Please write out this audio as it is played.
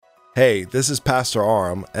Hey, this is Pastor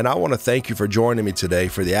Aram, and I want to thank you for joining me today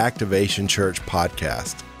for the Activation Church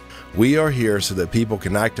podcast. We are here so that people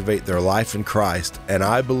can activate their life in Christ, and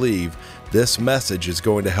I believe this message is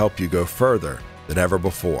going to help you go further than ever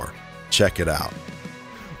before. Check it out.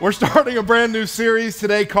 We're starting a brand new series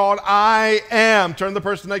today called I Am. Turn to the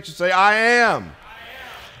person next to you and say, I am.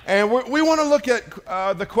 And we want to look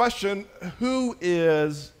at the question, who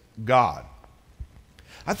is God?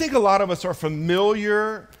 I think a lot of us are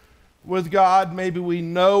familiar with God. Maybe we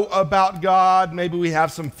know about God. Maybe we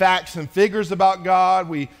have some facts and figures about God.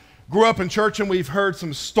 We grew up in church and we've heard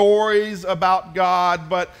some stories about God.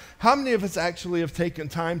 But how many of us actually have taken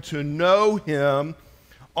time to know Him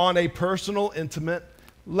on a personal, intimate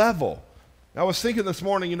level? I was thinking this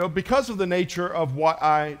morning, because of the nature of what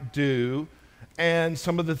I do and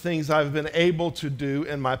some of the things I've been able to do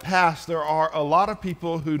in my past, there are a lot of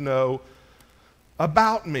people who know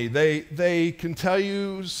about me. They can tell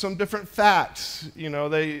you some different facts.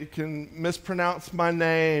 They can mispronounce my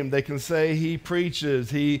name. They can say he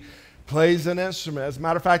preaches, he plays an instrument. As a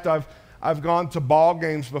matter of fact, I've gone to ball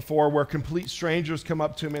games before where complete strangers come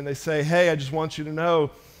up to me and they say, hey, I just want you to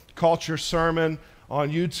know, caught your sermon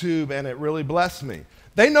on YouTube and it really blessed me.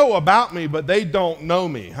 They know about me, but they don't know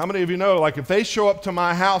me. How many of you know, if they show up to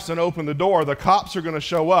my house and open the door, the cops are going to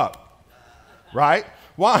show up, right?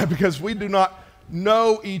 Why? Because we do not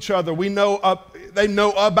know each other. They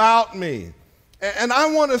know about me. And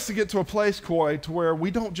I want us to get to a place, Coy, to where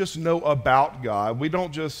we don't just know about God. We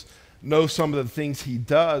don't just know some of the things He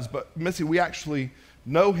does, but Missy, we actually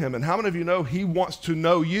know Him. And how many of you know He wants to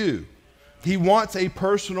know you? He wants a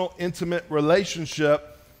personal, intimate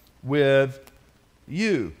relationship with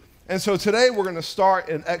you. And so today we're going to start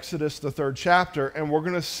in Exodus, the 3rd chapter, and we're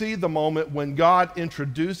going to see the moment when God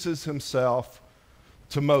introduces Himself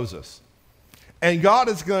to Moses. And God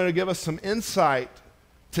is going to give us some insight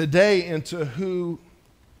today into who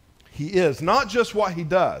He is, not just what He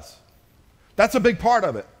does. That's a big part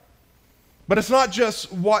of it. But it's not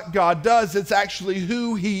just what God does, it's actually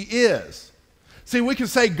who He is. See, we can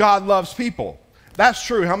say God loves people. That's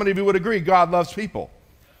true. How many of you would agree God loves people?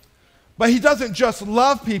 But He doesn't just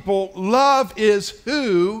love people. Love is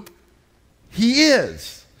who He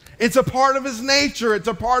is. It's a part of His nature. It's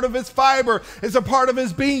a part of His fiber. It's a part of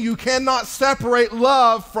His being. You cannot separate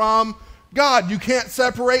love from God. You can't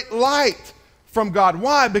separate light from God.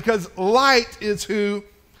 Why? Because light is who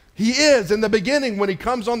He is. In the beginning, when He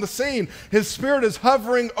comes on the scene, His Spirit is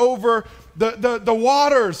hovering over the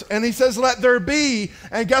waters, and He says, let there be.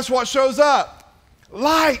 And guess what shows up?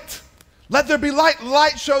 Light. Let there be light.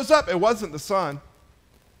 Light shows up. It wasn't the sun.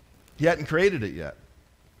 He hadn't created it yet.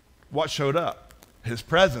 What showed up? His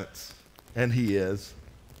presence, and He is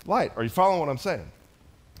light. Are you following what I'm saying?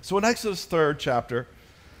 So in Exodus 3rd chapter,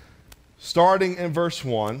 starting in verse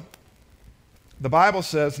 1, the Bible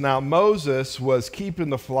says, now Moses was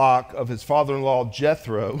keeping the flock of his father-in-law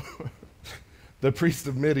Jethro, the priest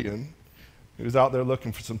of Midian, who was out there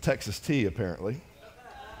looking for some Texas tea, apparently.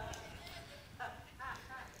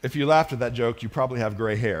 If you laughed at that joke, you probably have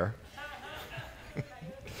gray hair,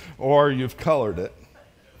 or you've colored it.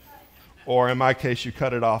 Or in my case, you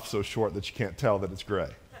cut it off so short that you can't tell that it's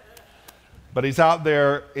gray. But he's out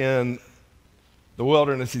there in the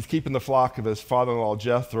wilderness. He's keeping the flock of his father-in-law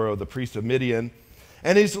Jethro, the priest of Midian.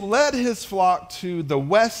 And he's led his flock to the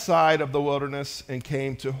west side of the wilderness and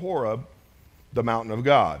came to Horeb, the mountain of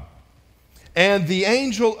God. And the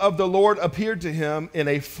angel of the Lord appeared to him in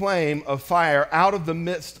a flame of fire out of the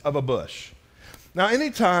midst of a bush. Now,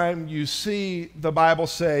 anytime you see the Bible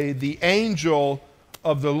say the angel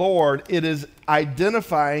of the Lord, it is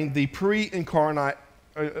identifying the pre-incarnate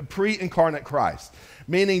Christ,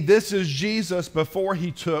 meaning this is Jesus before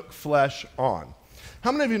He took flesh on.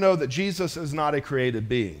 How many of you know that Jesus is not a created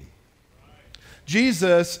being?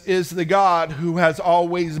 Jesus is the God who has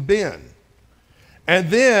always been. And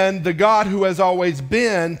then the God who has always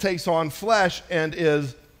been takes on flesh and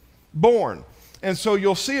is born. And so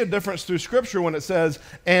you'll see a difference through Scripture when it says,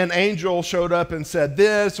 an angel showed up and said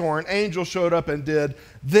this, or an angel showed up and did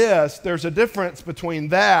this. There's a difference between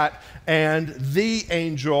that and the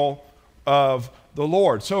angel of the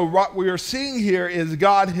Lord. So what we are seeing here is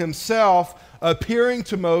God Himself appearing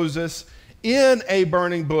to Moses in a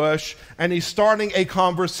burning bush, and He's starting a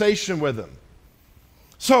conversation with him.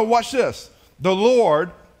 So watch this. The Lord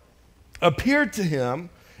appeared to him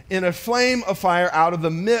in a flame of fire out of the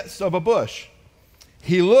midst of a bush.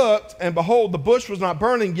 He looked, and behold, the bush was not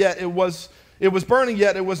burning, yet it was burning,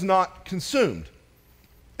 yet it was not consumed.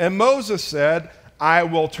 And Moses said, I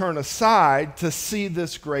will turn aside to see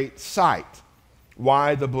this great sight,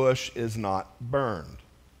 why the bush is not burned.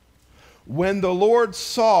 when the Lord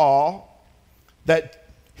saw that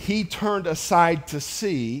he turned aside to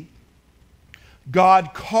see,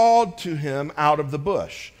 God called to him out of the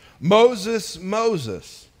bush, "Moses,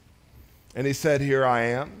 Moses." And he said, "Here I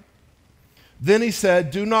am." Then he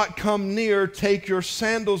said, "Do not come near, take your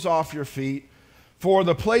sandals off your feet, for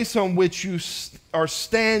the place on which you are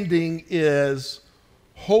standing is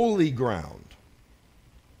holy ground."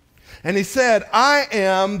 And he said, "I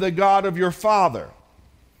am the God of your father,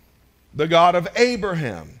 the God of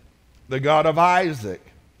Abraham, the God of Isaac,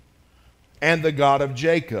 and the God of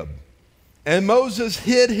Jacob." And Moses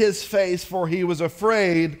hid his face, for he was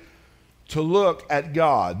afraid to look at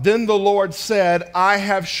God. Then the Lord said, "I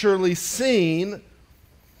have surely seen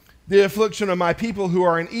the affliction of my people who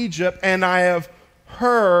are in Egypt, and I have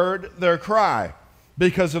heard their cry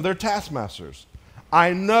because of their taskmasters.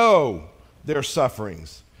 I know their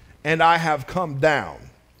sufferings, and I have come down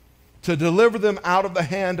to deliver them out of the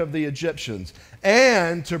hand of the Egyptians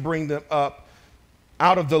and to bring them up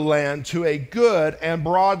out of the land to a good and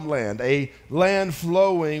broad land, a land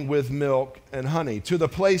flowing with milk and honey, to the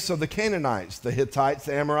place of the Canaanites, the Hittites,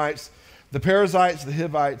 the Amorites, the Perizzites, the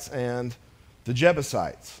Hivites, and the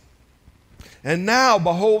Jebusites. And now,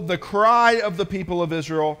 behold, the cry of the people of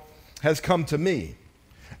Israel has come to me,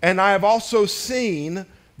 and I have also seen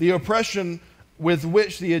the oppression with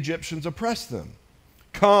which the Egyptians oppressed them.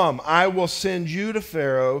 Come, I will send you to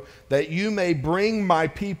Pharaoh, that you may bring my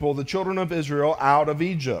people, the children of Israel, out of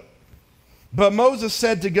Egypt." But Moses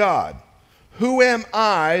said to God, "Who am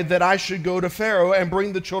I that I should go to Pharaoh and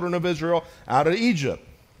bring the children of Israel out of Egypt?"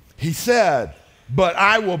 He said, "But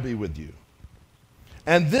I will be with you.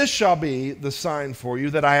 And this shall be the sign for you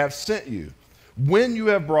that I have sent you. When you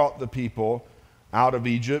have brought the people out of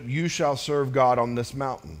Egypt, you shall serve God on this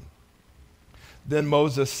mountain." Then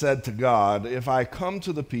Moses said to God, "If I come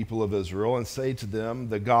to the people of Israel and say to them,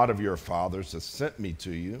 'The God of your fathers has sent me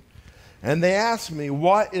to you,' and they ask me,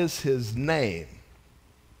 'What is his name?'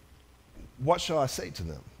 what shall I say to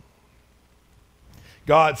them?"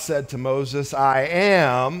 God said to Moses, "I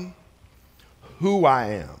am who I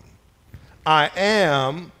am. I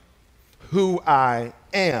am who I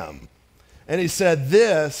am." And he said,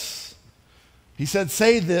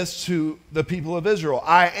 "Say this to the people of Israel,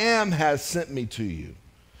 'I am has sent me to you.'"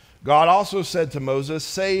 God also said to Moses,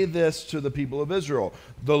 "Say this to the people of Israel,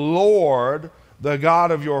 'The Lord, the God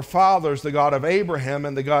of your fathers, the God of Abraham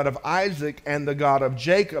and the God of Isaac and the God of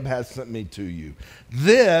Jacob has sent me to you.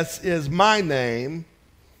 This is my name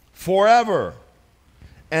forever.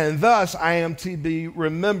 And thus I am to be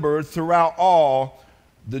remembered throughout all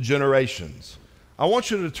the generations." I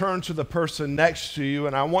want you to turn to the person next to you,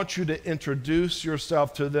 and I want you to introduce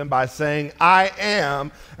yourself to them by saying, "I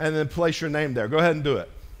am," and then place your name there. Go ahead and do it.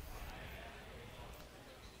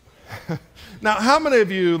 Now, how many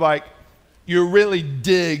of you, you really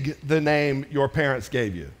dig the name your parents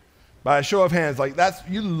gave you? By a show of hands,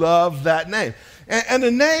 you love that name. And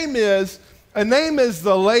a name is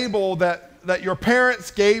the label that your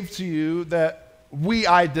parents gave to you that we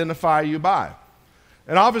identify you by.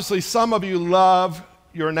 And obviously, some of you love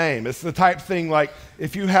your name. It's the type thing like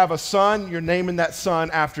if you have a son, you're naming that son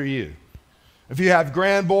after you. If you have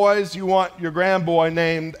grandboys, you want your grandboy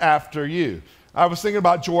named after you. I was thinking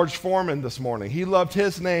about George Foreman this morning. He loved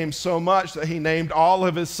his name so much that he named all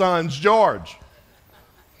of his sons George.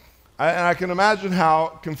 And I can imagine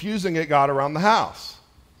how confusing it got around the house.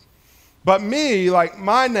 But me,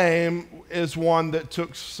 my name is one that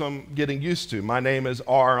took some getting used to. My name is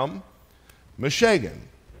Aram Meshagan.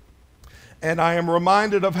 And I am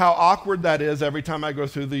reminded of how awkward that is every time I go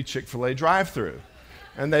through the Chick-fil-A drive-thru.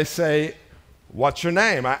 And they say, "What's your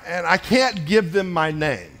name?" And I can't give them my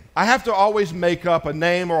name. I have to always make up a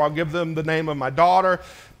name, or I'll give them the name of my daughter,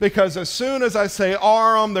 because as soon as I say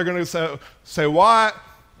Aram, they're going to say what?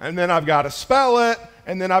 And then I've got to spell it,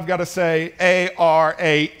 and then I've got to say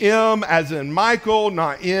A-R-A-M as in Michael,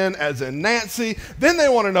 not N as in Nancy. Then they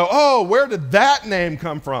want to know, oh, where did that name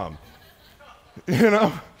come from?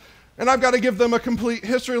 And I've got to give them a complete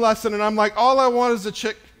history lesson, and I'm like, all I want is a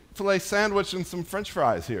Chick-fil-A sandwich and some French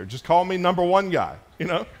fries here. Just call me number one guy,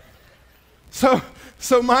 So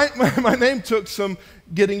my name took some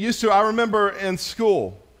getting used to. I remember in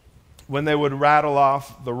school when they would rattle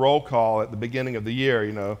off the roll call at the beginning of the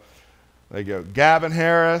year, they go, Gavin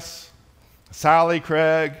Harris, Sally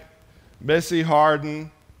Craig, Missy Harden,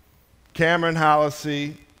 Cameron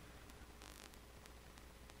Hallisey.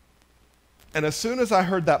 And as soon as I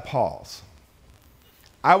heard that pause,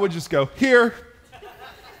 I would just go, here.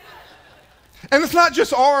 And it's not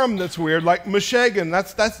just Aram that's weird, like Meshagan,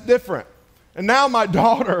 that's different. And now my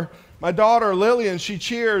daughter my daughter Lillian, she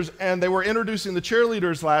cheers, and they were introducing the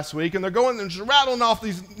cheerleaders last week, and they're going and just rattling off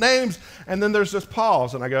these names, and then there's this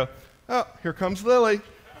pause, and I go, oh, here comes Lily.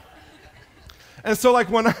 And so like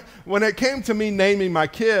when it came to me naming my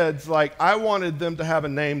kids, like I wanted them to have a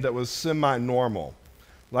name that was semi-normal.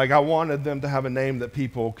 Like I wanted them to have a name that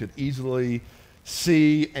people could easily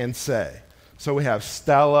see and say. So we have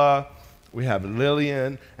Stella, we have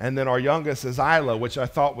Lillian, and then our youngest is Isla, which I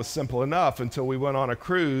thought was simple enough until we went on a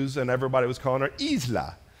cruise and everybody was calling her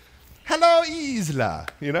Isla. Hello, Isla,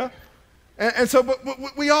 you know? And so but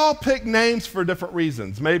we all pick names for different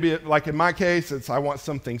reasons. Maybe, like in my case, it's I want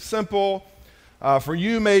something simple. For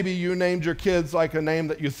you, maybe you named your kids like a name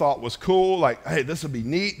that you thought was cool, like, hey, this would be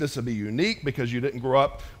neat, this would be unique, because you didn't grow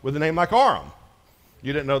up with a name like Aram.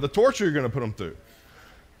 You didn't know the torture you're going to put them through.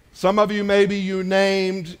 Some of you, maybe you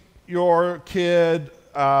named your kid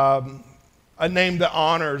a name that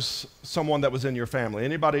honors someone that was in your family.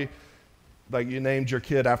 Anybody, like you named your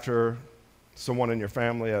kid after someone in your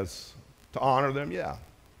family as to honor them? Yeah.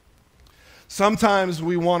 Sometimes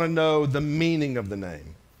we want to know the meaning of the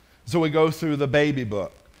name. So we go through the baby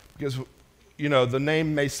book because, you know, the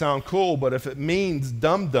name may sound cool, but if it means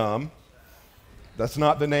dum-dum, that's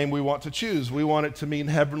not the name we want to choose. We want it to mean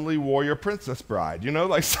Heavenly Warrior Princess Bride, you know,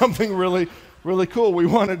 like something really, really cool. We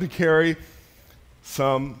want it to carry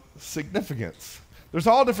some significance. There's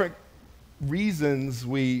all different reasons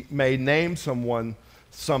we may name someone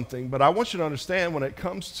something, but I want you to understand when it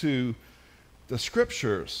comes to the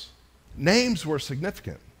scriptures, names were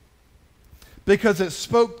significant because it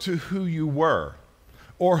spoke to who you were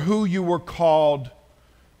or who you were called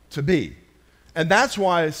to be. And that's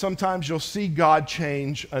why sometimes you'll see God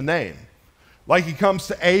change a name. Like he comes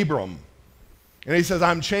to Abram, and he says,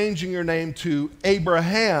 I'm changing your name to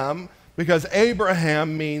Abraham because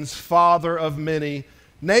Abraham means father of many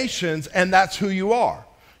nations, and that's who you are.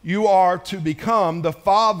 You are to become the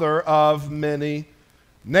father of many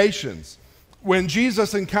nations. When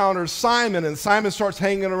Jesus encounters Simon and Simon starts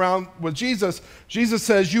hanging around with Jesus, Jesus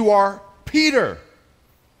says, you are Peter,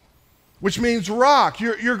 which means rock.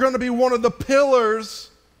 You're going to be one of the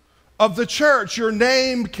pillars of the church. Your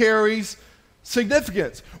name carries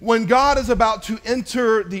significance. When God is about to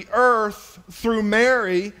enter the earth through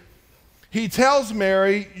Mary, he tells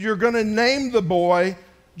Mary, you're going to name the boy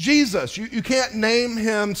Jesus. You can't name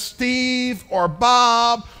him Steve or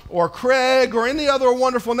Bob or Craig or any other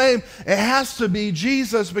wonderful name. It has to be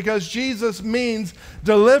Jesus because Jesus means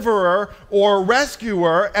deliverer or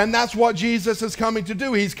rescuer, and that's what Jesus is coming to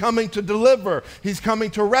do. He's coming to deliver. He's coming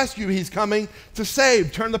to rescue. He's coming to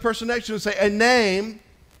save. Turn to the person next to you and say, a name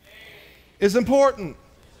is important.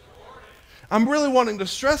 I'm really wanting to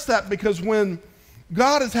stress that because when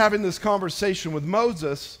God is having this conversation with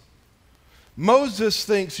Moses, Moses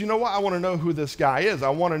thinks, you know what, I want to know who this guy is. I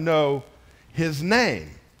want to know his name.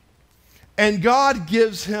 And God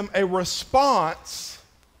gives him a response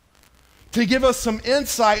to give us some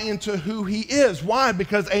insight into who he is. Why?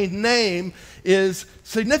 Because a name is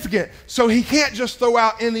significant. So he can't just throw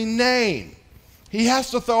out any name. He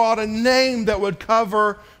has to throw out a name that would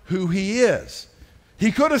cover who he is.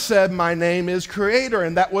 He could have said, my name is Creator,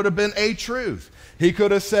 and that would have been a truth. He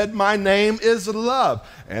could have said, my name is Love,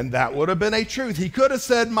 and that would have been a truth. He could have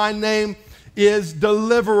said, my name is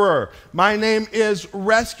Deliverer. My name is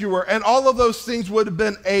Rescuer. And all of those things would have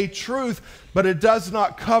been a truth, but it does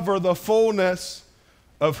not cover the fullness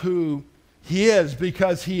of who he is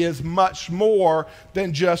because he is much more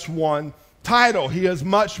than just one title. He is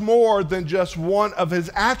much more than just one of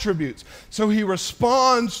his attributes. So he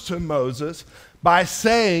responds to Moses by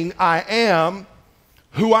saying, I am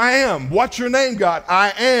who I am. What's your name, God?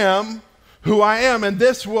 I am who I am, and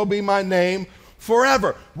this will be my name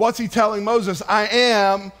forever. What's he telling Moses? I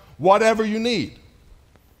am whatever you need.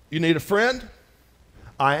 You need a friend?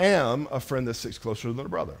 I am a friend that sticks closer than a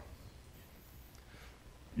brother.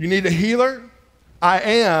 You need a healer? I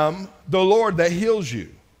am the Lord that heals you.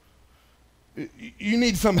 You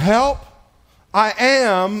need some help? I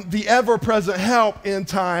am the ever-present help in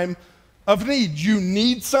time of need. You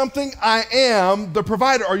need something? I am the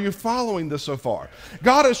provider. Are you following this so far?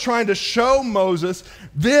 God is trying to show Moses,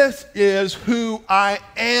 this is who I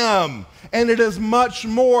am. And it is much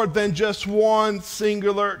more than just one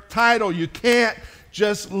singular title. You can't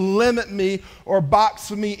just limit me or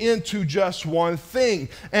box me into just one thing.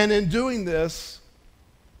 And in doing this,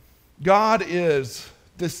 God is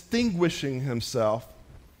distinguishing himself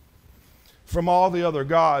from all the other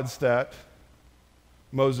gods that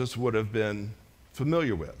Moses would have been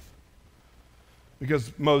familiar with.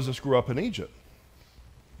 Because Moses grew up in Egypt.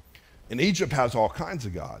 And Egypt has all kinds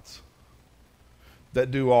of gods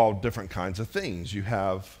that do all different kinds of things. You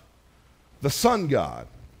have the sun god.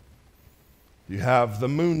 You have the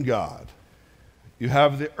moon god. You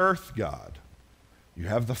have the earth god. You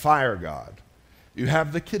have the fire god. You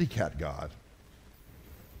have the kitty cat god.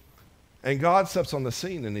 And God steps on the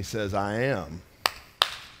scene and he says, I am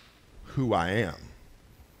who I am.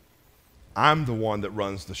 I'm the one that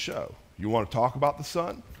runs the show. You want to talk about the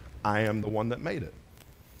sun? I am the one that made it.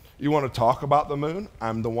 You want to talk about the moon?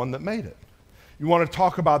 I'm the one that made it. You want to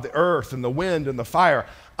talk about the earth and the wind and the fire?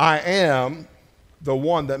 I am the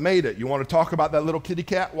one that made it. You want to talk about that little kitty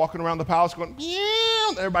cat walking around the palace going,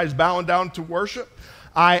 meow, everybody's bowing down to worship?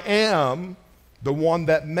 I am the one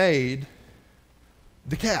that made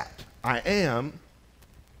the cat. I am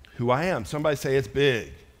who I am. Somebody say it's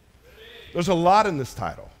big. There's a lot in this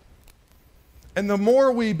title. And the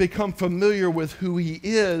more we become familiar with who he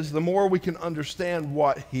is, the more we can understand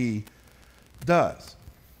what he does.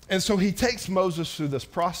 And so he takes Moses through this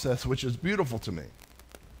process, which is beautiful to me.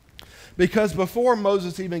 Because before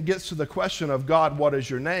Moses even gets to the question of, God, what is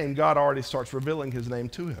your name? God already starts revealing his name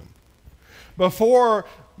to him. Before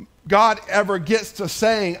God ever gets to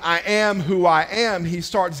saying, I am who I am, he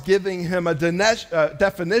starts giving him a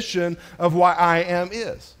definition of what I am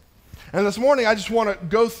is. And this morning, I just want to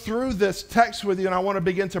go through this text with you, and I want to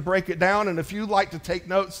begin to break it down. And if you'd like to take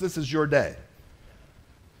notes, this is your day.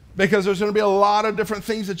 Because there's going to be a lot of different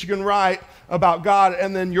things that you can write about God,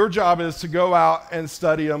 and then your job is to go out and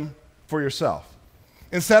study them for yourself.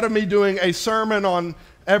 Instead of me doing a sermon on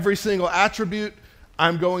every single attribute,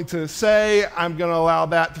 I'm going to allow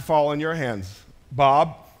that to fall in your hands.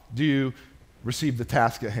 Bob, do you receive the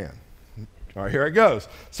task at hand? All right, here it goes.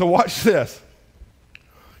 So watch this.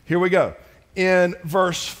 Here we go. In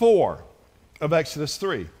verse 4 of Exodus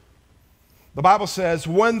 3, the Bible says,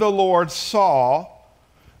 when the Lord saw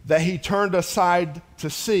that he turned aside to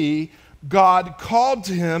see, God called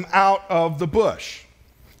to him out of the bush.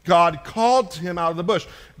 God called to him out of the bush.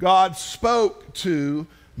 God spoke to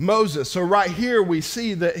Moses. So right here we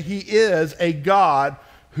see that he is a God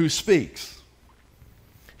who speaks.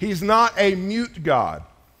 He's not a mute God.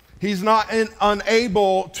 He's not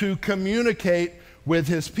unable to communicate with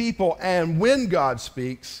his people. And when God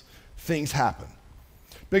speaks, things happen.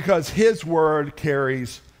 Because his word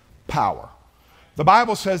carries power. The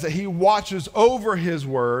Bible says that he watches over his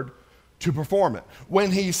word to perform it.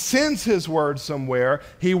 When he sends his word somewhere,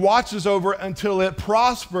 he watches over it until it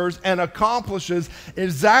prospers and accomplishes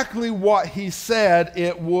exactly what he said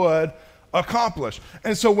it would accomplish.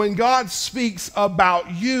 And so when God speaks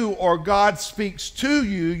about you or God speaks to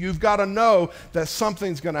you, you've got to know that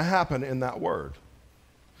something's going to happen in that word,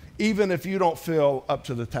 even if you don't feel up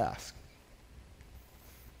to the task.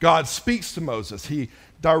 God speaks to Moses. He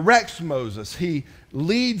directs Moses. He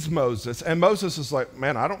leads Moses. And Moses is like,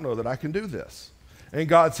 man, I don't know that I can do this. And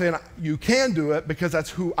God's saying, you can do it because that's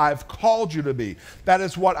who I've called you to be. That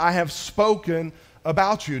is what I have spoken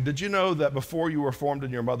about you. Did you know that before you were formed in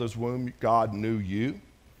your mother's womb, God knew you?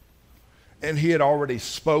 And he had already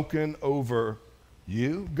spoken over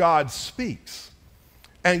you. God speaks.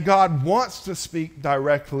 And God wants to speak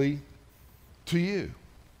directly to you.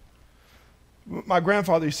 My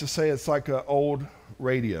grandfather used to say it's like an old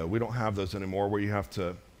radio. We don't have those anymore where you have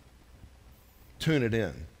to tune it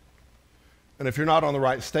in. And if you're not on the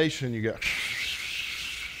right station, you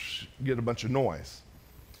get a bunch of noise.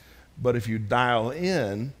 But if you dial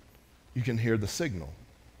in, you can hear the signal.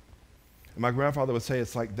 And my grandfather would say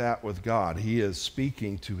it's like that with God. He is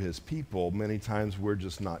speaking to his people. Many times we're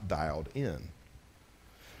just not dialed in.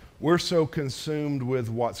 We're so consumed with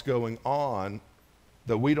what's going on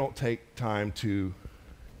that we don't take time to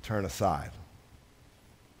turn aside.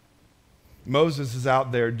 Moses is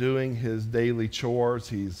out there doing his daily chores.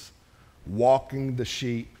 He's walking the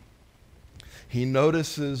sheep. He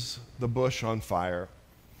notices the bush on fire,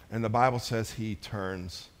 and the Bible says he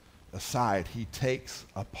turns aside. He takes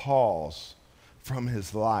a pause from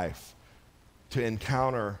his life to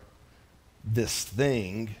encounter this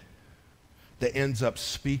thing that ends up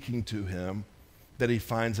speaking to him that he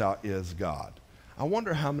finds out is God. I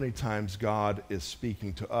wonder how many times God is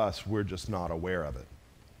speaking to us, we're just not aware of it.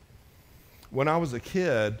 When I was a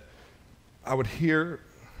kid, I would hear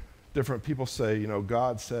different people say, you know,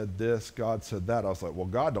 God said this, God said that. I was like, well,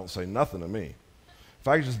 God don't say nothing to me. If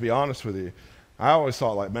I could just be honest with you, I always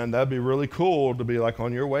thought, like, man, that'd be really cool to be like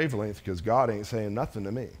on your wavelength because God ain't saying nothing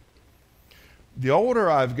to me. The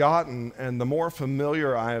older I've gotten and the more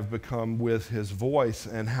familiar I have become with his voice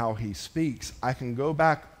and how he speaks, I can go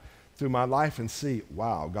back through my life and see,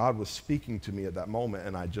 wow, God was speaking to me at that moment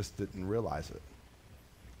and I just didn't realize it.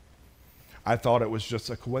 I thought it was just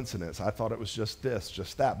a coincidence. I thought it was just this,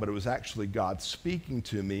 just that, but it was actually God speaking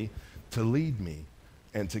to me to lead me,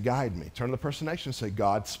 and to guide me. Turn to the person next to you and say,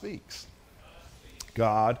 God speaks.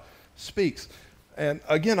 God speaks. And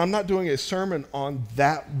again, I'm not doing a sermon on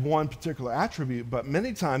that one particular attribute, but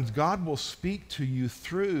many times God will speak to you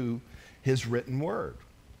through his written word.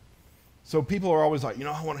 So people are always like,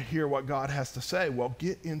 I want to hear what God has to say. Well,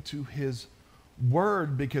 get into his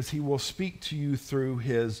word, because he will speak to you through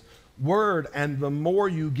his word. And the more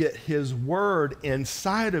you get his word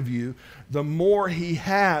inside of you, the more he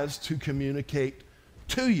has to communicate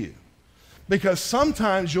to you. Because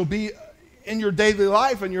sometimes you'll be in your daily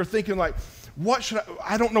life and you're thinking like,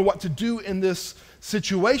 I don't know what to do in this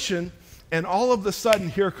situation. And all of a sudden,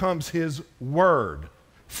 here comes his word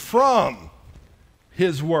from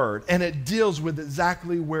his word. And it deals with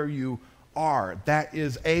exactly where you are. That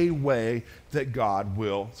is a way that God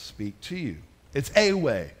will speak to you. It's a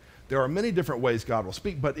way. There are many different ways God will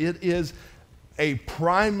speak, but it is a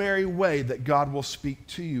primary way that God will speak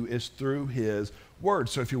to you is through his word.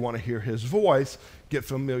 So if you want to hear his voice, get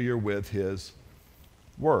familiar with his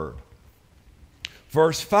word.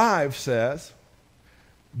 Verse 5 says,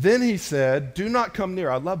 then he said, do not come near.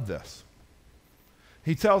 I love this.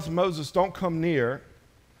 He tells Moses, don't come near.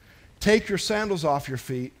 Take your sandals off your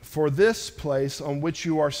feet, for this place on which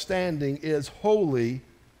you are standing is holy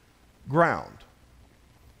ground.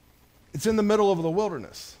 It's in the middle of the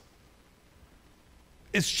wilderness.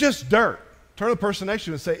 It's just dirt. Turn to the person next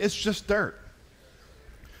to you and say, it's just dirt.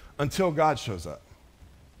 Until God shows up.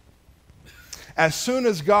 As soon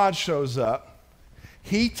as God shows up,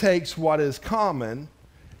 he takes what is common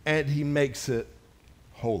and he makes it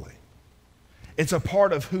holy. It's a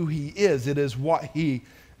part of who he is. It is what he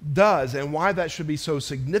does. And why that should be so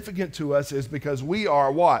significant to us is because we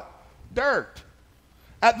are what? Dirt.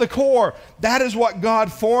 At the core, that is what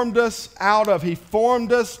God formed us out of. He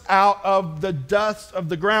formed us out of the dust of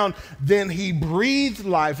the ground. Then he breathed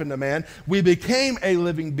life into man. We became a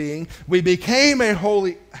living being. We became a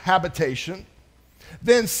holy habitation.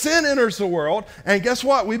 Then sin enters the world, and guess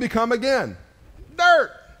what? We become again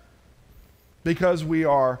dirt, because we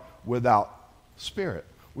are without spirit.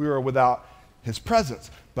 We are without his presence.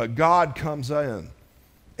 But God comes in,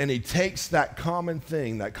 and he takes that common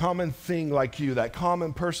thing like you, that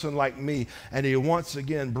common person like me, and he once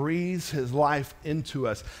again breathes his life into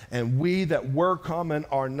us. And we that were common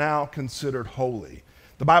are now considered holy.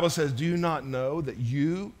 The Bible says, do you not know that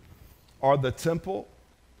you are the temple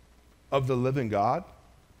of the living God?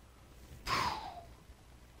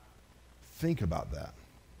 Think about that.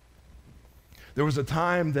 There was a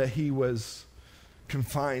time that he was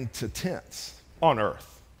confined to tents on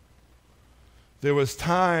earth. There was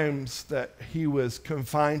times that he was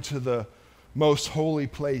confined to the most holy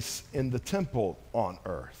place in the temple on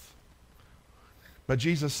earth. But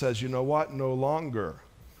Jesus says, you know what? No longer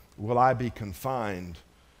will I be confined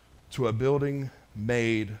to a building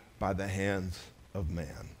made by the hands of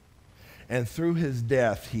man. And through his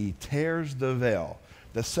death, he tears the veil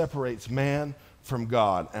that separates man from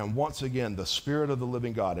God. And once again, the Spirit of the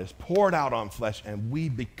living God is poured out on flesh, and we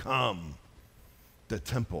become the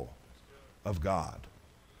temple of God.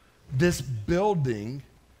 This building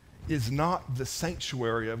is not the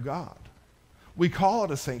sanctuary of God. We call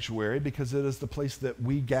it a sanctuary because it is the place that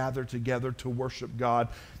we gather together to worship God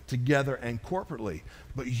together and corporately.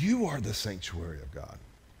 But you are the sanctuary of God.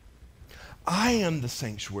 I am the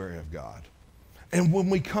sanctuary of God. And when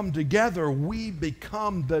we come together, we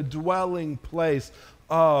become the dwelling place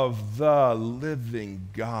of the living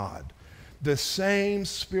God. The same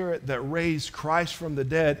Spirit that raised Christ from the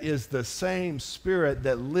dead is the same Spirit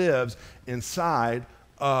that lives inside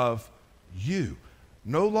of you.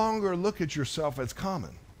 No longer look at yourself as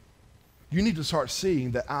common. You need to start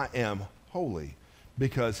seeing that I am holy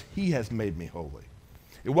because he has made me holy.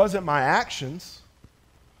 It wasn't my actions,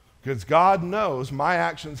 because God knows my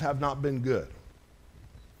actions have not been good.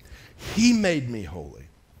 He made me holy.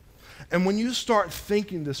 And when you start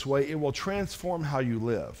thinking this way, it will transform how you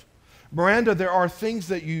live. Miranda, there are things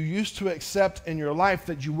that you used to accept in your life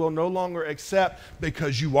that you will no longer accept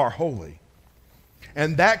because you are holy.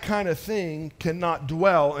 And that kind of thing cannot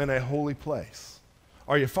dwell in a holy place.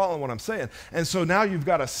 Are you following what I'm saying? And so now you've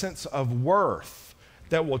got a sense of worth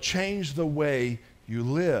that will change the way you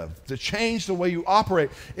live, to change the way you operate.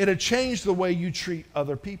 It'll change the way you treat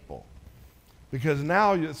other people. Because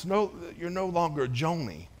now you're no longer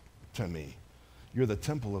Joni to me. You're the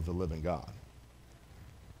temple of the living God.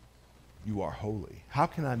 You are holy. How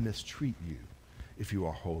can I mistreat you if you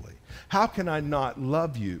are holy? How can I not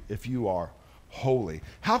love you if you are holy?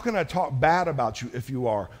 How can I talk bad about you if you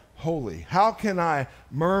are holy? How can I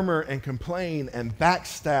murmur and complain and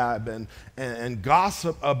backstab and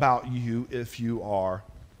gossip about you if you are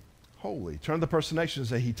holy. Turn to the person next to you and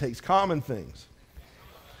say, he takes common things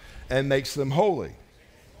and makes them holy.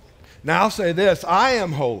 Now I'll say this, I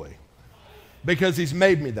am holy because he's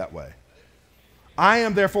made me that way. I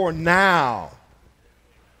am therefore now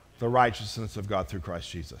the righteousness of God through Christ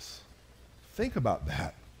Jesus. Think about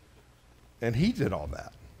that. And he did all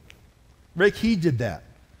that. Rick, he did that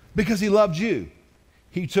because he loved you.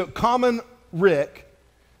 He took common Rick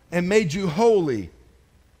and made you holy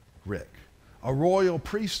Rick, a royal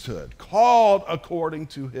priesthood called according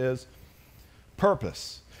to his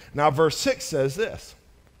purpose. Now, verse 6 says this,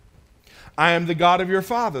 I am the God of your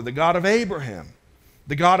father, the God of Abraham,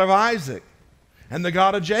 the God of Isaac, and the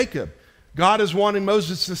God of Jacob. God is wanting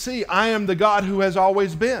Moses to see, I am the God who has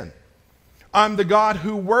always been. I'm the God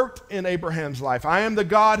who worked in Abraham's life. I am the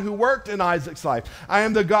God who worked in Isaac's life. I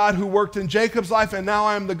am the God who worked in Jacob's life, and now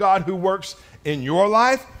I am the God who works in your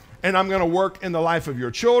life, and I'm going to work in the life of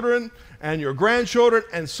your children and your grandchildren,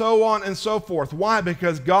 and so on and so forth. Why?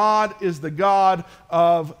 Because God is the God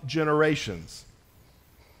of generations.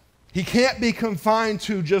 He can't be confined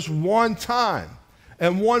to just one time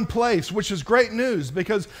and one place, which is great news,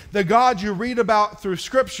 because the God you read about through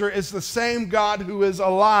Scripture is the same God who is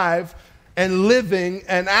alive and living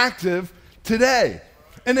and active today.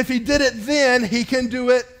 And if he did it then, he can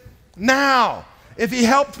do it now. If he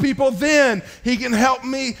helped people then, he can help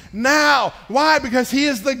me now. Why? Because he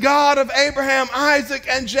is the God of Abraham, Isaac,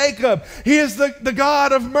 and Jacob. He is the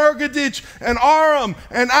God of Mergadich and Aram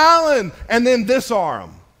and Alan, and then this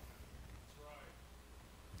Aram.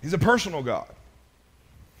 He's a personal God.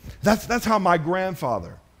 That's how my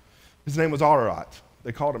grandfather, his name was Ararat.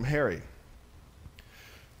 They called him Harry.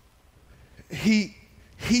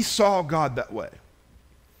 He saw God that way.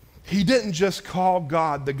 He didn't just call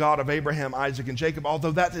God the God of Abraham, Isaac, and Jacob,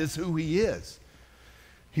 although that is who he is.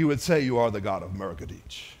 He would say, you are the God of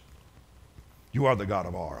Mergadich. You are the God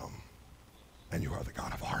of Aram. And you are the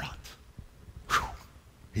God of Ararat. Whew.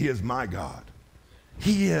 He is my God.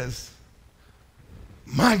 He is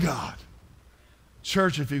my God.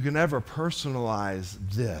 Church, if you can ever personalize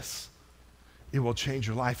this, it will change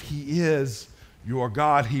your life. He is your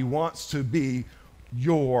God. He wants to be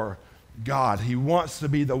your God. He wants to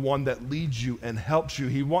be the one that leads you and helps you.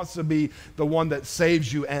 He wants to be the one that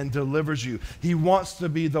saves you and delivers you. He wants to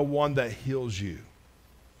be the one that heals you.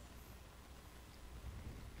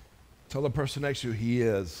 Tell the person next to you, he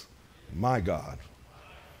is my God,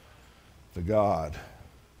 the God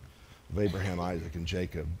of Abraham, Isaac, and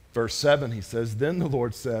Jacob. Verse 7, he says, then the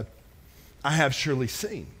Lord said, I have surely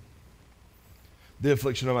seen the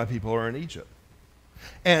affliction of my people who are in Egypt,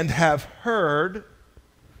 and have heard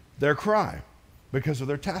their cry because of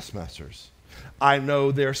their taskmasters. I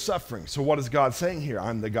know their suffering. So what is God saying here?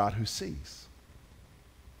 I'm the God who sees.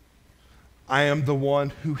 I am the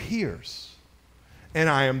one who hears. And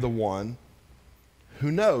I am the one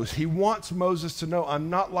who knows. He wants Moses to know, I'm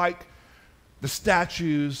not like the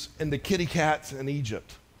statues and the kitty cats in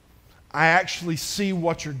Egypt. I actually see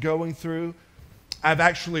what you're going through. I've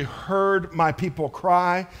actually heard my people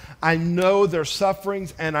cry. I know their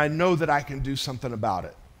sufferings, and I know that I can do something about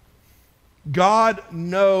it. God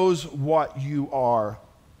knows what you are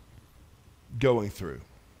going through.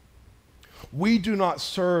 We do not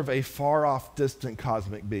serve a far-off, distant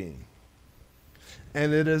cosmic being.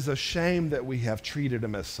 And it is a shame that we have treated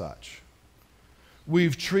him as such.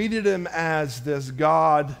 We've treated him as this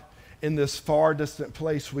God in this far distant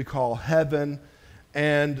place we call heaven,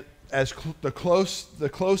 and as the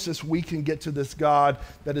closest we can get to this God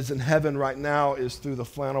that is in heaven right now is through the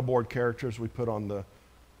flannel board characters we put on the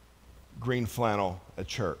green flannel at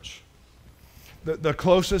church. The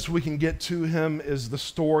closest we can get to him is the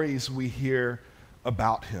stories we hear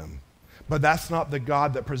about him. But that's not the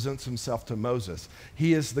God that presents himself to Moses.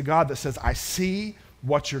 He is the God that says, I see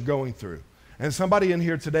what you're going through. And somebody in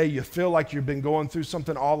here today, you feel like you've been going through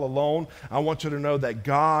something all alone. I want you to know that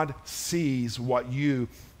God sees what you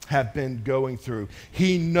have been going through.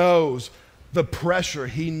 He knows the pressure.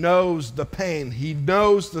 He knows the pain. He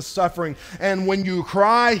knows the suffering. And when you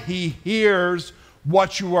cry, he hears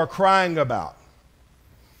what you are crying about.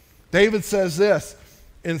 David says this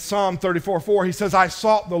in Psalm 34:4. He says, I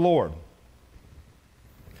sought the Lord,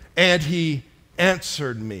 and he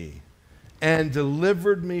answered me and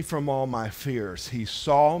delivered me from all my fears. He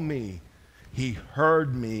saw me, he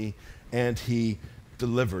heard me, and he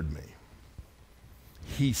delivered me.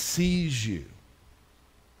 He sees you.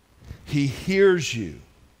 He hears you.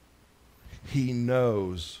 He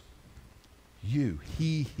knows you.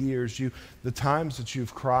 He hears you. The times that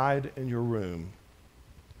you've cried in your room,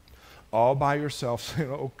 all by yourself,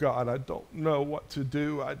 saying, oh God, I don't know what to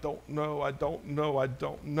do. I don't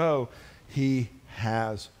know. He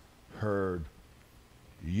has heard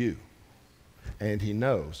you. And he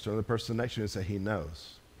knows. Turn to the person next to you and say, he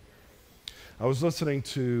knows. I was listening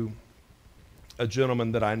to a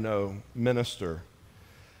gentleman that I know, minister,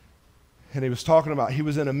 and he was talking about, he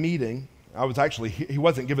was in a meeting. He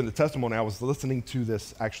wasn't giving the testimony. I was listening to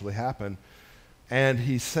this actually happen. And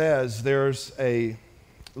he says there's a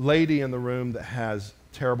lady in the room that has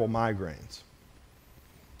terrible migraines.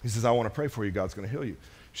 He says, I want to pray for you. God's going to heal you.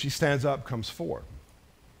 She stands up, comes forward.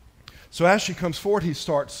 So as she comes forward, he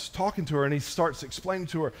starts talking to her, and he starts explaining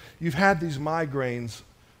to her, you've had these migraines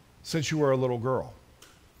since you were a little girl.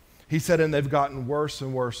 He said, and they've gotten worse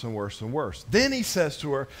and worse and worse and worse. Then he says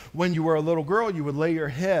to her, when you were a little girl, you would lay your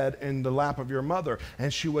head in the lap of your mother,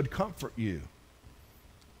 and she would comfort you.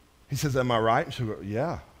 He says, am I right? And she'll go,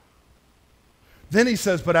 yeah. Then he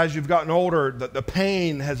says, but as you've gotten older, the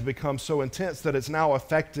pain has become so intense that it's now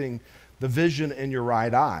affecting the vision in your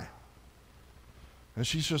right eye. And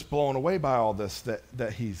she's just blown away by all this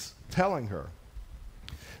that he's telling her.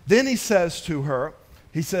 Then he says to her,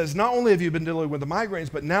 he says, not only have you been dealing with the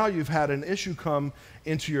migraines, but now you've had an issue come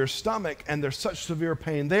into your stomach, and there's such severe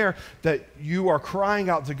pain there that you are crying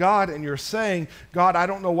out to God, and you're saying, God, I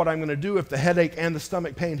don't know what I'm going to do if the headache and the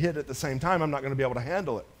stomach pain hit at the same time. I'm not going to be able to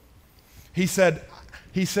handle it. He said,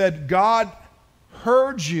 God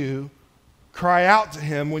heard you cry out to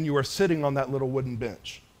him when you were sitting on that little wooden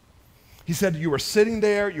bench. He said you were sitting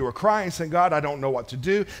there, you were crying, saying, God, I don't know what to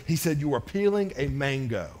do. He said you were peeling a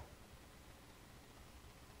mango.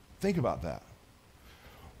 Think about that.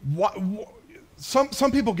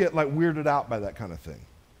 Some people get like weirded out by that kind of thing.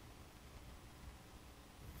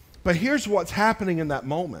 But here's what's happening in that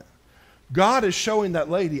moment. God is showing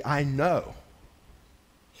that lady, I know.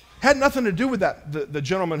 Had nothing to do with that, the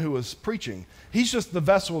gentleman who was preaching. He's just the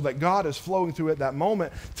vessel that God is flowing through at that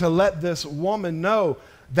moment to let this woman know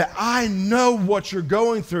that I know what you're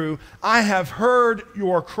going through. I have heard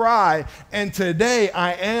your cry, and today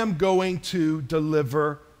I am going to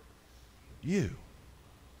deliver you.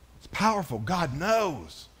 It's powerful. God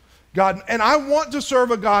knows. And I want to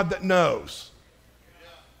serve a God that knows.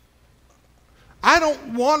 I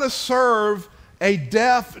don't want to serve a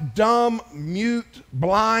deaf, dumb, mute,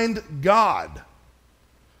 blind God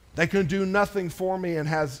that can do nothing for me and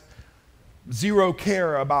has zero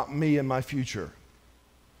care about me and my future.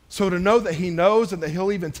 So to know that he knows and that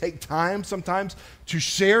he'll even take time sometimes to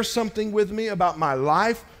share something with me about my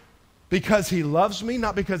life because he loves me,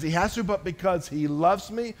 not because he has to, but because he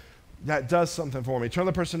loves me, that does something for me. Turn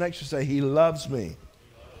to the person next to you and say, he loves me,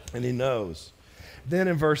 and he knows. Then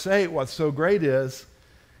in verse 8, what's so great is,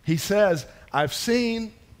 he says, I've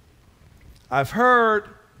seen, I've heard,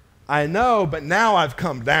 I know, but now I've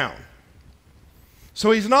come down.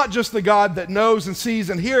 So he's not just the God that knows and sees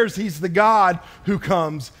and hears, he's the God who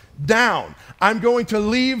comes down. I'm going to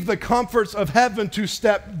leave the comforts of heaven to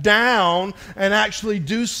step down and actually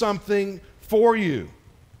do something for you.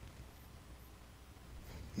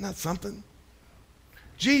 Isn't that something?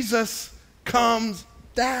 Jesus comes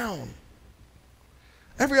down.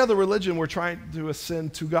 Every other religion, we're trying to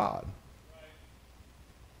ascend to God.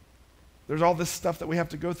 There's all this stuff that we have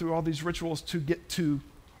to go through, all these rituals to get to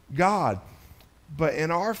God. But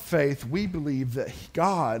in our faith, we believe that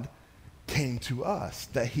God came to us,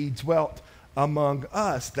 that he dwelt among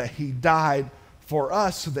us, that he died for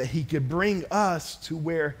us so that he could bring us to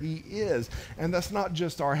where he is. And that's not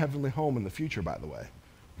just our heavenly home in the future, by the way.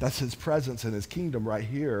 That's his presence and his kingdom right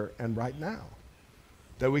here and right now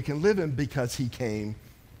that we can live in because he came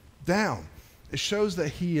down. It shows that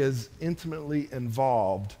he is intimately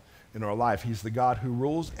involved in our life. He's the God who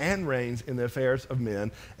rules and reigns in the affairs of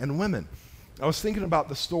men and women. I was thinking about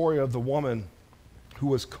the story of the woman who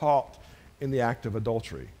was caught in the act of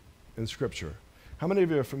adultery in Scripture. How many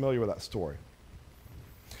of you are familiar with that story?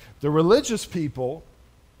 The religious people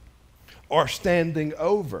are standing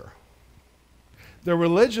over. The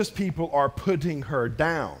religious people are putting her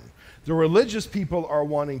down. The religious people are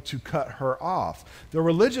wanting to cut her off. The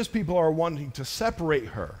religious people are wanting to separate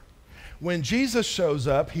her. When Jesus shows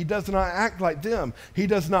up, he does not act like them. He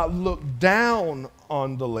does not look down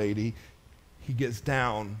on the lady. He gets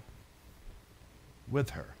down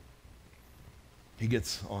with her. He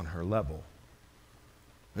gets on her level.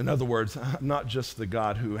 In other words, I'm not just the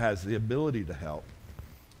God who has the ability to help.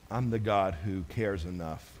 I'm the God who cares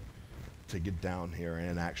enough to get down here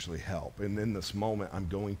and actually help. And in this moment, I'm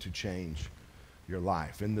going to change your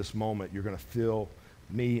life. In this moment, you're going to feel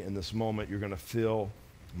me. In this moment, you're going to feel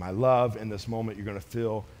my love. In this moment, you're going to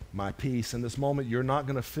feel my peace. In this moment, you're not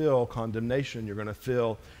going to feel condemnation. You're going to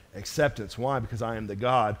feel acceptance. Why? Because I am the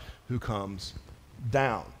God who comes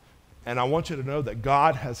down. And I want you to know that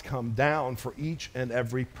God has come down for each and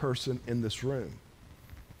every person in this room.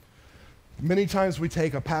 Many times we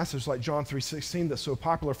take a passage like John 3:16 that's so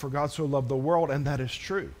popular, for God so loved the world, and that is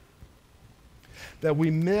true. That we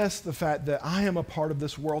miss the fact that I am a part of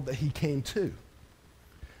this world that he came to.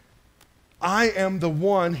 I am the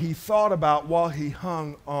one he thought about while he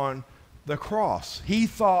hung on the cross. He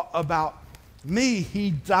thought about me. He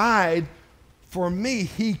died for me.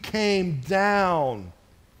 He came down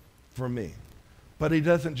for me. But he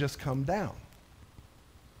doesn't just come down.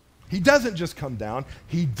 He doesn't just come down.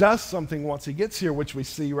 He does something once he gets here, which we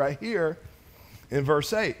see right here in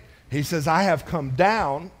verse 8. He says, I have come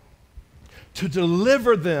down to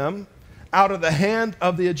deliver them out of the hand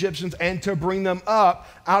of the Egyptians and to bring them up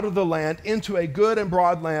out of the land into a good and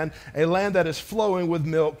broad land, a land that is flowing with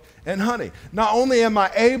milk and honey. Not only am I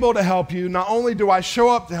able to help you, not only do I show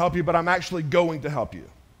up to help you, but I'm actually going to help you.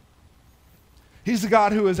 He's the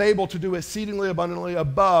God who is able to do exceedingly abundantly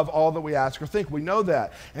above all that we ask or think. We know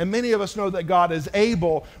that. And many of us know that God is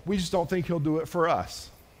able. We just don't think he'll do it for us.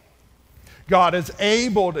 God is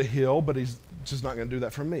able to heal, but he's just not going to do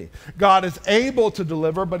that for me. God is able to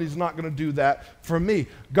deliver, but he's not going to do that for me.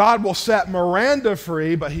 God will set Miranda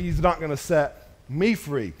free, but he's not going to set me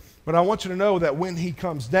free. But I want you to know that when he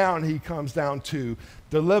comes down to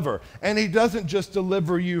deliver. And he doesn't just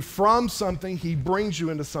deliver you from something, he brings you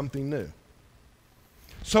into something new.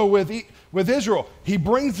 So with Israel, he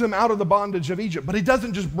brings them out of the bondage of Egypt, but he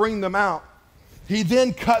doesn't just bring them out. He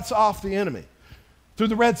then cuts off the enemy. Through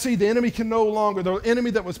the Red Sea, the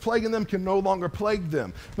enemy that was plaguing them can no longer plague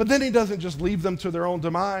them. But then he doesn't just leave them to their own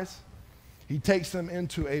demise. He takes them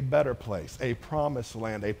into a better place, a promised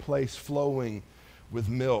land, a place flowing with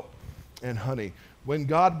milk and honey. When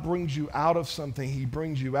God brings you out of something, he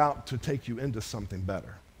brings you out to take you into something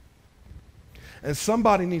better. And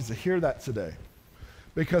somebody needs to hear that today.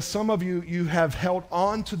 Because some of you have held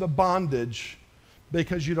on to the bondage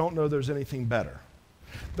because you don't know there's anything better.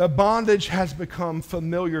 The bondage has become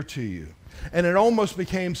familiar to you. And it almost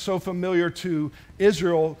became so familiar to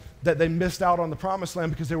Israel that they missed out on the promised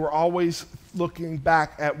land because they were always looking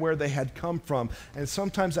back at where they had come from. And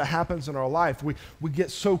sometimes that happens in our life. We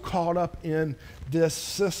get so caught up in this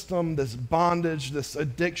system, this bondage, this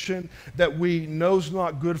addiction that we know is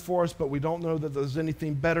not good for us, but we don't know that there's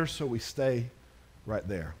anything better, so we stay right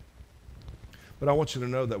there. But I want you to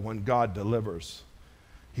know that when God delivers,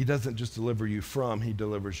 he doesn't just deliver you from, he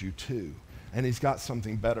delivers you to. And he's got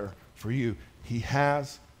something better for you. He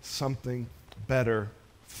has something better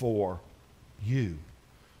for you.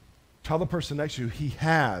 Tell the person next to you, he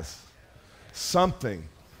has something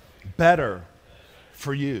better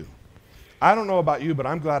for you. I don't know about you, but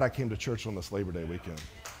I'm glad I came to church on this Labor Day weekend.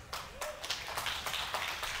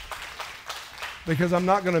 Because I'm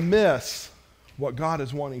not going to miss what God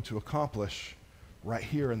is wanting to accomplish right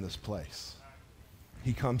here in this place.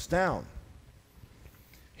 He comes down.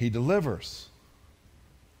 He delivers.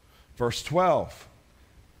 Verse 12,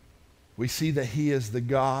 we see that he is the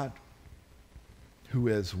God who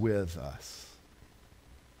is with us.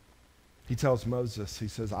 He tells Moses, he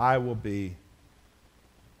says, I will be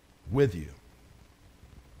with you.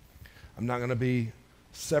 I'm not going to be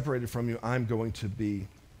separated from you. I'm going to be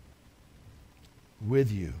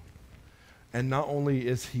with you. And not only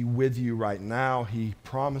is he with you right now, he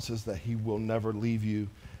promises that he will never leave you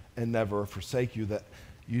and never forsake you. That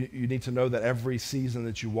you need to know that every season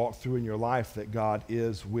that you walk through in your life, that God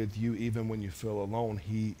is with you even when you feel alone.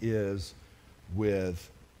 He is with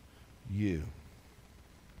you.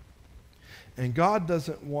 And God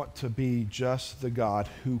doesn't want to be just the God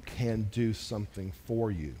who can do something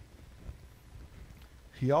for you.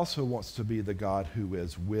 He also wants to be the God who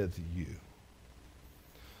is with you.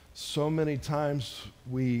 So many times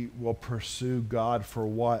we will pursue God for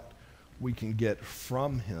what we can get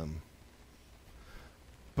from him,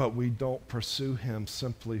 but we don't pursue him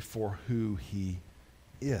simply for who he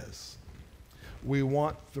is. We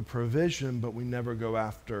want the provision, but we never go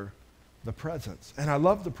after the presence. And I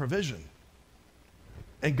love the provision.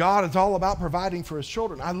 And God is all about providing for his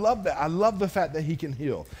children. I love that. I love the fact that he can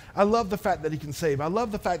heal. I love the fact that he can save. I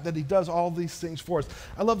love the fact that he does all these things for us.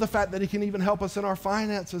 I love the fact that he can even help us in our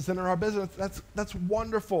finances and in our business. That's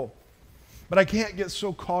wonderful. But I can't get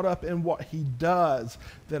so caught up in what he does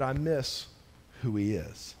that I miss who he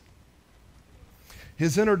is.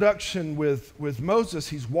 His introduction with Moses,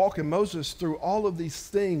 he's walking Moses through all of these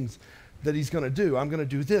things that he's going to do. I'm going to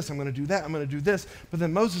do this. I'm going to do that. I'm going to do this. But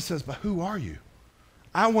then Moses says, but who are you?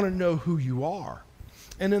 I want to know who you are.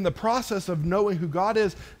 And in the process of knowing who God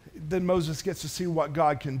is, then Moses gets to see what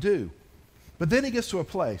God can do. But then he gets to a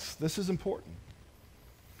place, this is important,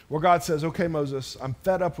 where God says, okay, Moses, I'm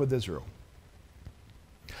fed up with Israel.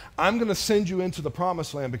 I'm going to send you into the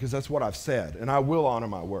promised land because that's what I've said, and I will honor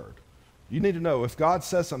my word. You need to know, if God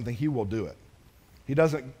says something, he will do it. He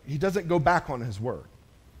doesn't go back on his word.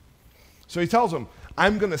 So he tells them,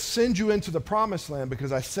 I'm going to send you into the promised land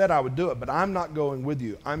because I said I would do it, but I'm not going with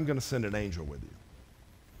you. I'm going to send an angel with you.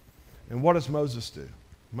 And what does Moses do?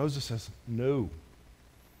 Moses says, no.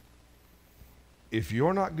 If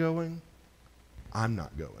you're not going, I'm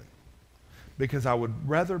not going. Because I would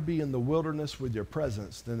rather be in the wilderness with your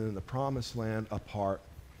presence than in the promised land apart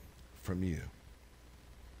from you.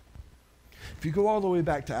 If you go all the way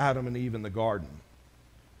back to Adam and Eve in the garden,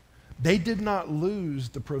 they did not lose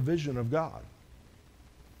the provision of God.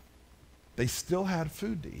 They still had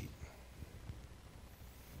food to eat.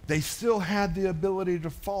 They still had the ability to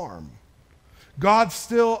farm. God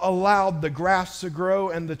still allowed the grass to grow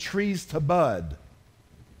and the trees to bud.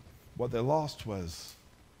 What they lost was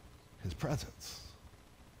his presence.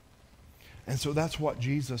 And so that's what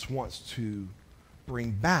Jesus wants to bring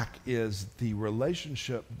back, is the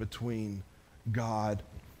relationship between God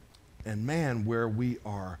and man, where we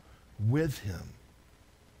are with him.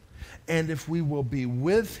 And if we will be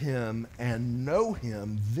with him and know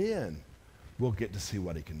him, then we'll get to see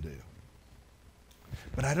what he can do.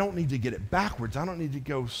 But I don't need to get it backwards. I don't need to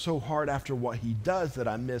go so hard after what he does that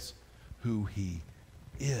I miss who he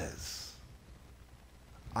is.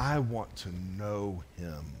 I want to know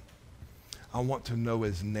him. I want to know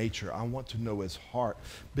his nature. I want to know his heart,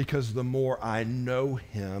 because the more I know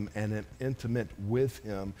him and am intimate with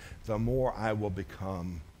him, the more I will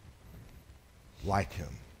become like him.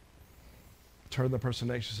 Turn to the person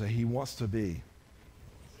next to you and say, he wants to be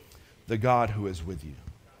the God who is with you.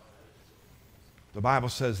 The Bible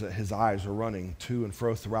says that his eyes are running to and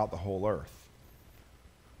fro throughout the whole earth,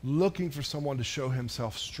 looking for someone to show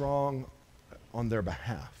himself strong on their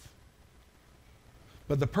behalf.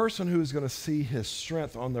 But the person who is going to see his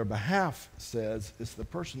strength on their behalf, says, is the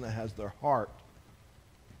person that has their heart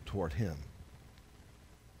toward him.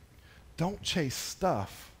 Don't chase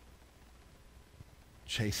stuff.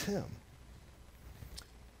 Chase him.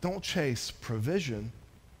 Don't chase provision.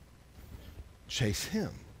 Chase him.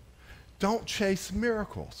 Don't chase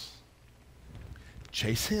miracles.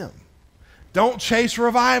 Chase him. Don't chase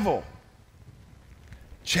revival.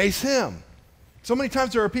 Chase him. So many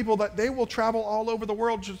times there are people that they will travel all over the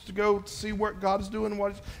world just to go see what God is doing,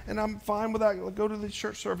 and I'm fine with that. Go to these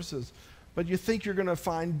church services. But you think you're going to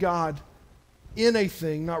find God in a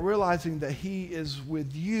thing, not realizing that he is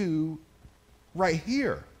with you right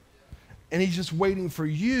here. And he's just waiting for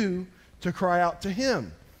you to cry out to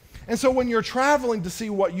him. And so when you're traveling to see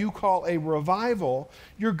what you call a revival,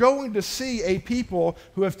 you're going to see a people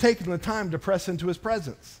who have taken the time to press into his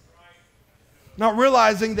presence. Not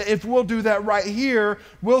realizing that if we'll do that right here,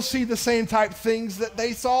 we'll see the same type things that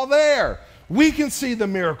they saw there. We can see the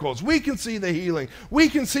miracles. We can see the healing. We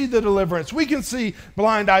can see the deliverance. We can see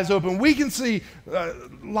blind eyes open. We can see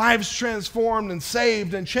lives transformed and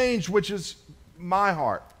saved and changed, which is my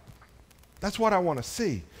heart. That's what I want to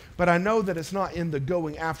see. But I know that it's not in the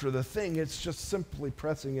going after the thing. It's just simply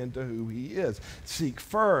pressing into who he is. Seek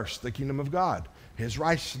first the kingdom of God, his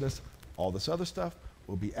righteousness. All this other stuff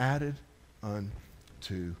will be added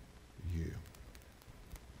unto you.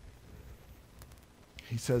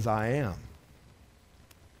 He says, I am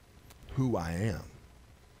who I am.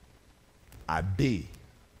 I be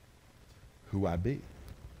who I be.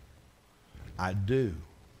 I do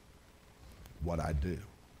what I do.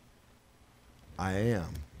 I am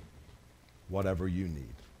whatever you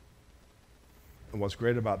need. And what's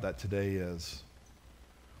great about that today is,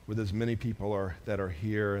 with as many people that are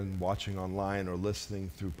here and watching online or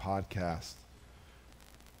listening through podcasts,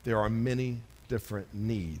 there are many different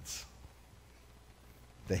needs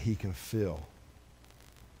that he can fill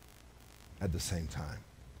at the same time.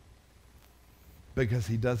 Because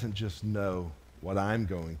he doesn't just know what I'm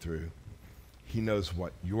going through, he knows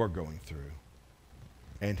what you're going through.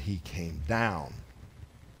 And he came down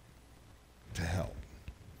to help.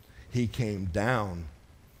 He came down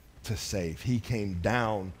to save. He came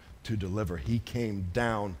down to deliver. He came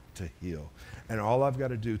down to heal. And all I've got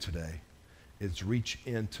to do today is reach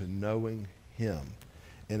into knowing him.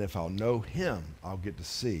 And if I'll know him, I'll get to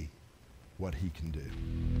see what he can do.